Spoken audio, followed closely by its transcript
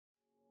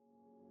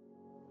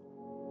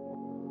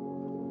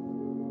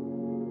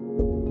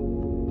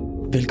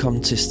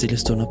Velkommen til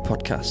Stillestunder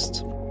podcast.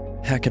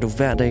 Her kan du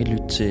hver dag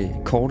lytte til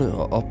korte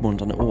og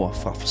opmuntrende ord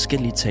fra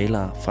forskellige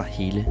talere fra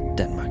hele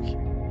Danmark.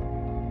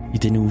 I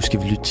denne uge skal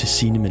vi lytte til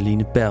Signe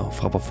Malene Berg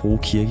fra Vor Frue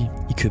Kirke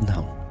i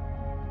København.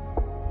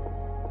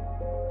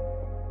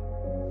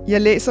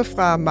 Jeg læser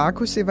fra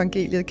Markus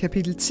evangeliet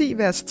kapitel 10,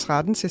 vers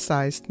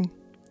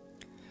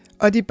 13-16.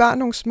 Og de bar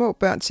nogle små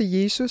børn til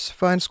Jesus,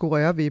 for han skulle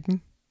røre ved dem.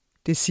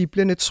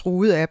 Disciplene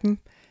truede af dem.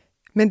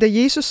 Men da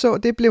Jesus så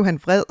det, blev han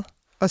vred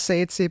og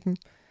sagde til dem: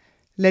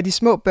 Lad de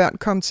små børn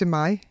komme til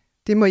mig.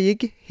 Det må I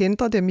ikke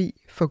hindre dem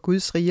i, for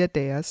Guds rige er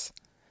deres.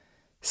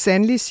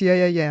 Sandelig siger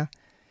jeg jer,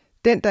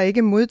 den der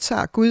ikke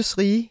modtager Guds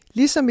rige,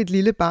 ligesom et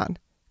lille barn,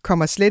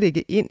 kommer slet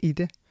ikke ind i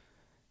det.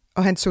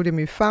 Og han tog dem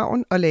i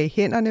favn og lagde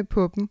hænderne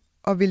på dem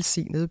og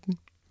velsignede dem.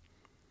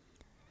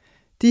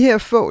 De her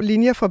få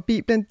linjer fra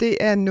Bibelen, det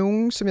er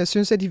nogle, som jeg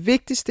synes er de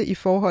vigtigste i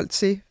forhold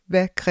til,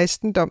 hvad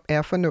kristendom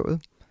er for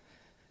noget.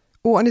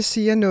 Ordene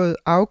siger noget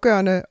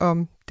afgørende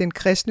om den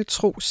kristne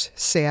tros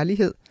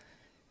særlighed,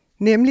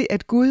 nemlig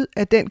at Gud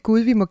er den Gud,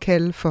 vi må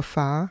kalde for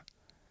far.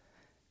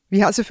 Vi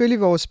har selvfølgelig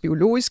vores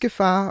biologiske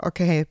far og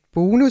kan have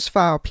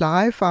bonusfar og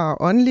plejefar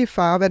og åndelig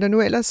far, hvad der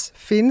nu ellers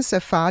findes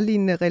af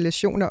farlignende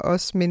relationer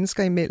os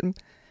mennesker imellem.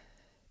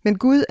 Men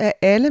Gud er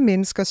alle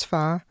menneskers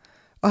far,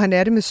 og han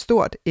er det med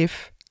stort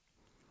F.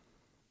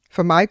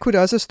 For mig kunne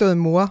det også have stået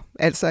mor,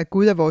 altså at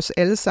Gud er vores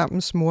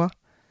allesammens mor.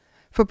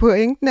 For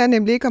pointen er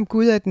nemlig ikke, om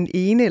Gud er den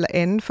ene eller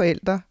anden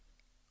forælder,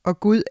 og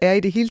Gud er i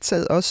det hele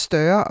taget også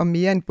større og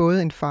mere end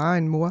både en far og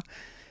en mor.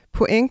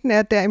 Pointen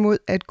er derimod,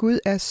 at Gud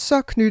er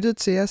så knyttet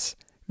til os,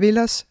 vil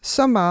os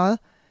så meget,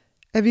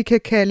 at vi kan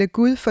kalde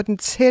Gud for den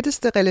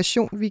tætteste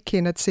relation, vi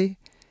kender til.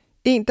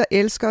 En, der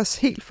elsker os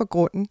helt fra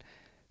grunden,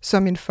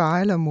 som en far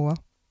eller mor.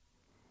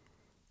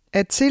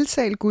 At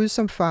tiltale Gud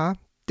som far,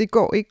 det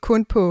går ikke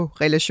kun på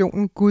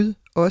relationen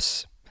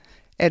Gud-os,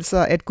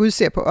 altså at Gud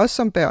ser på os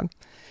som børn,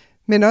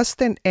 men også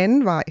den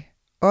anden vej,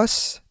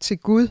 os til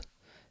Gud,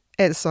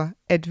 altså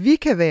at vi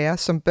kan være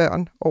som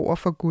børn over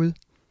for Gud.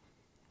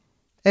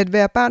 At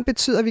være barn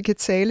betyder, at vi kan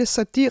tale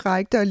så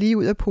direkte og lige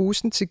ud af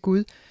posen til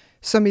Gud,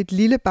 som et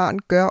lille barn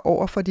gør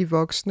over for de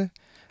voksne,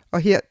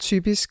 og her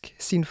typisk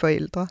sine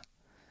forældre.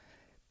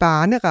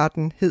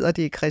 Barneretten hedder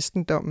det i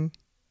kristendommen.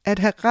 At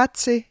have ret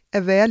til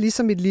at være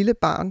ligesom et lille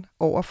barn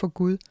over for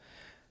Gud,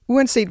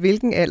 uanset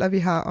hvilken alder vi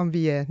har, om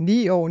vi er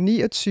 9 år,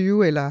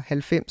 29 eller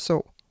 90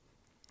 år.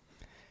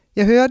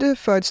 Jeg hørte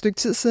for et stykke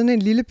tid siden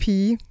en lille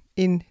pige,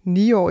 en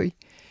 9-årig,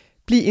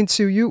 blive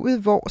interviewet,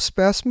 hvor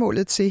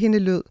spørgsmålet til hende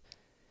lød: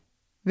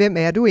 Hvem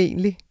er du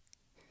egentlig?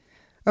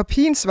 Og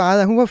pigen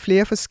svarede, at hun var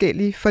flere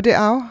forskellige, for det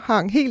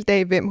afhang helt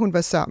af, hvem hun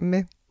var sammen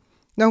med.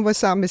 Når hun var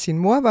sammen med sin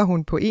mor, var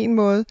hun på en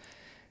måde.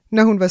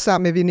 Når hun var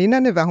sammen med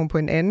veninderne, var hun på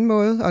en anden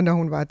måde. Og når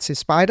hun var til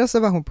spejder, så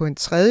var hun på en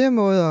tredje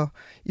måde. Og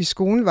i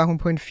skolen var hun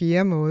på en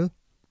fjerde måde.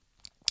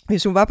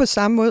 Hvis hun var på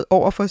samme måde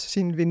over for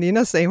sine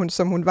veninder, sagde hun,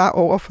 som hun var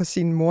over for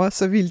sin mor,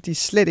 så ville de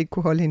slet ikke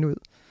kunne holde hende ud.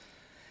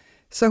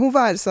 Så hun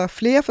var altså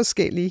flere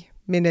forskellige,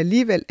 men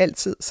alligevel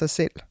altid sig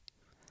selv.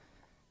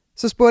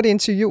 Så spurgte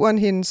intervieweren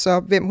hende så,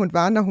 hvem hun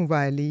var, når hun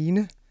var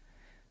alene.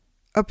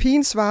 Og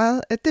pigen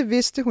svarede, at det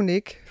vidste hun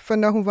ikke, for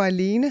når hun var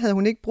alene, havde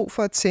hun ikke brug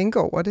for at tænke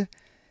over det.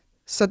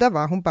 Så der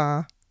var hun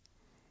bare.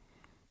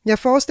 Jeg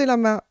forestiller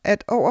mig,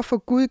 at over for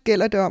Gud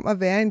gælder det om at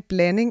være en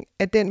blanding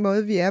af den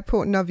måde, vi er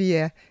på, når vi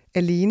er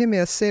alene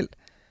med os selv,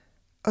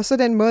 og så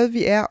den måde,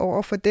 vi er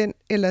over for den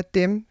eller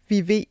dem,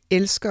 vi ved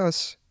elsker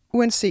os,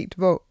 uanset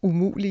hvor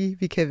umulige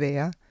vi kan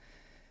være.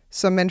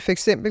 Som man for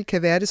eksempel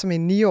kan være det som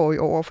en 9-årig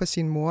over for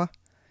sin mor,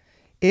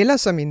 eller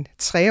som en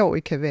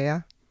 3-årig kan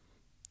være.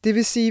 Det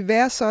vil sige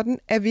være sådan,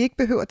 at vi ikke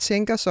behøver at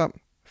tænke os om,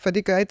 for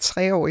det gør et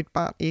 3-årigt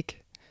barn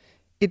ikke.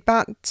 Et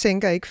barn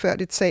tænker ikke, før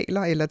det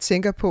taler, eller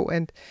tænker på,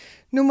 at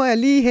nu må jeg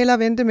lige hellere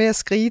vente med at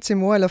skrige til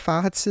mor eller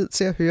far har tid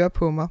til at høre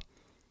på mig.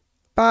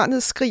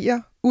 Barnet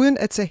skriger uden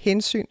at tage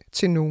hensyn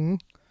til nogen.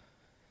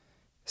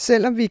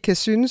 Selvom vi kan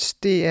synes,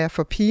 det er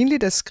for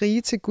pinligt at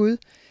skrige til Gud,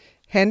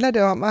 handler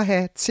det om at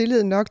have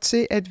tillid nok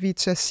til, at vi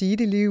tør sige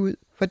det lige ud,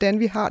 hvordan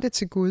vi har det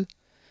til Gud.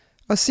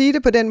 Og sige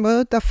det på den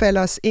måde, der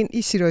falder os ind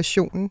i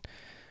situationen,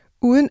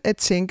 uden at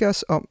tænke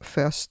os om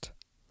først.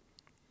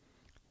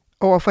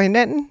 Over for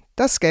hinanden,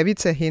 der skal vi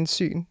tage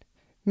hensyn,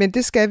 men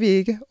det skal vi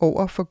ikke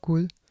over for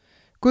Gud.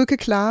 Gud kan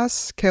klare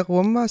os, kan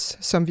rumme os,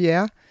 som vi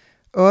er,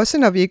 også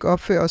når vi ikke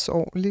opfører os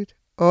ordentligt,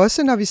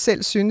 også når vi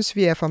selv synes,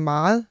 vi er for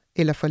meget,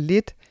 eller for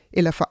lidt,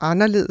 eller for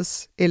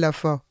anderledes, eller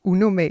for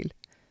unormal.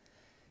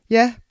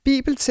 Ja,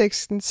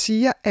 bibelteksten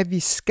siger, at vi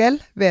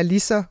skal være lige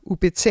så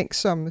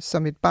ubetænksomme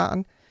som et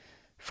barn,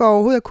 for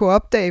overhovedet at kunne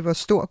opdage, hvor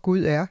stor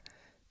Gud er,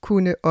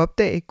 kunne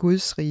opdage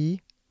Guds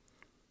rige.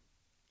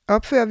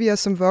 Opfører vi os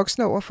som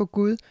voksne over for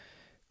Gud,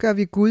 gør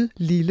vi Gud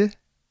lille,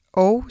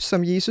 og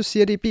som Jesus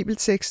siger det i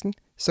bibelteksten,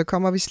 så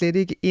kommer vi slet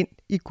ikke ind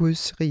i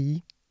Guds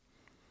rige.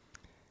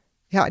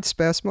 Jeg har et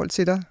spørgsmål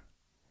til dig.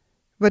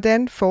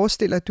 Hvordan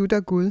forestiller du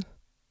dig Gud?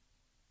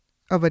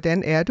 Og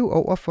hvordan er du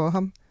over for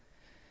ham?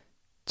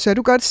 Tør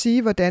du godt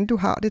sige, hvordan du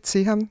har det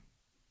til ham?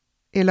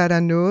 Eller er der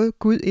noget,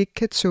 Gud ikke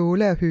kan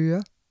tåle at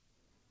høre?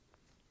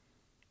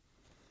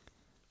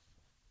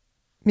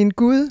 Min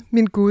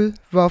Gud,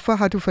 hvorfor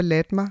har du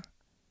forladt mig?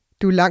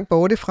 Du er langt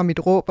borte fra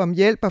mit råb om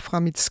hjælp og fra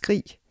mit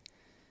skrig.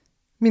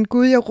 Min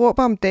Gud, jeg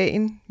råber om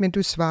dagen, men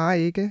du svarer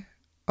ikke,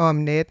 og om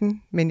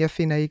natten, men jeg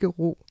finder ikke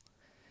ro.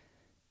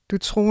 Du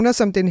troner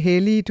som den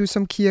hellige, du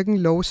som kirken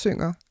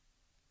lovsynger.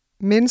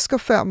 Mennesker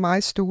før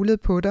mig stolede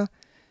på dig.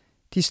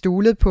 De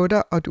stolede på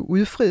dig, og du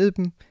udfriede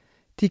dem.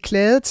 De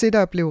klagede til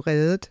dig og blev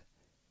reddet.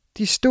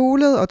 De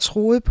stolede og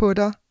troede på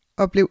dig,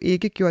 og blev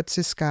ikke gjort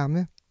til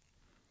skamme.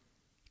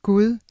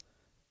 Gud,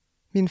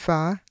 min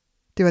far,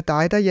 det var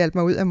dig, der hjalp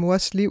mig ud af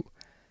mors liv.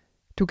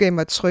 Du gav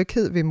mig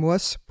tryghed ved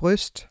mors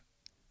bryst.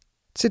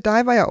 Til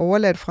dig var jeg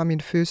overladt fra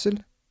min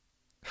fødsel.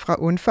 Fra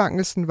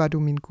undfangelsen var du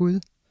min Gud.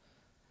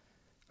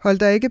 Hold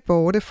dig ikke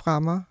borte fra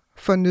mig,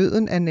 for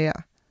nøden er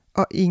nær,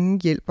 og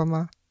ingen hjælper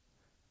mig.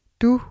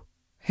 Du,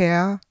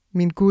 Herre,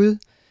 min Gud,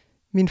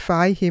 min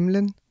far i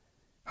himlen,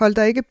 hold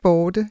dig ikke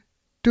borte.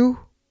 Du,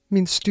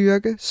 min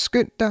styrke,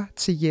 skynd dig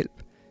til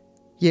hjælp.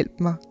 Hjælp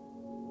mig.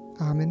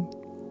 Amen.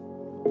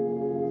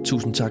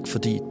 Tusind tak,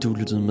 fordi du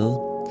lyttede med.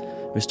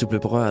 Hvis du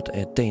blev berørt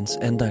af dagens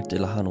andagt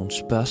eller har nogle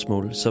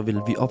spørgsmål, så vil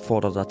vi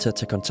opfordre dig til at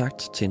tage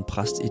kontakt til en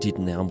præst i dit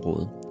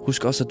nærområde.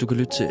 Husk også, at du kan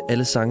lytte til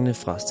alle sangene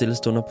fra Stille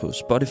Stunder på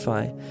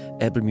Spotify,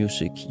 Apple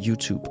Music,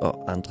 YouTube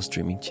og andre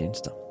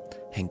streamingtjenester.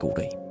 Ha' en god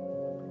dag.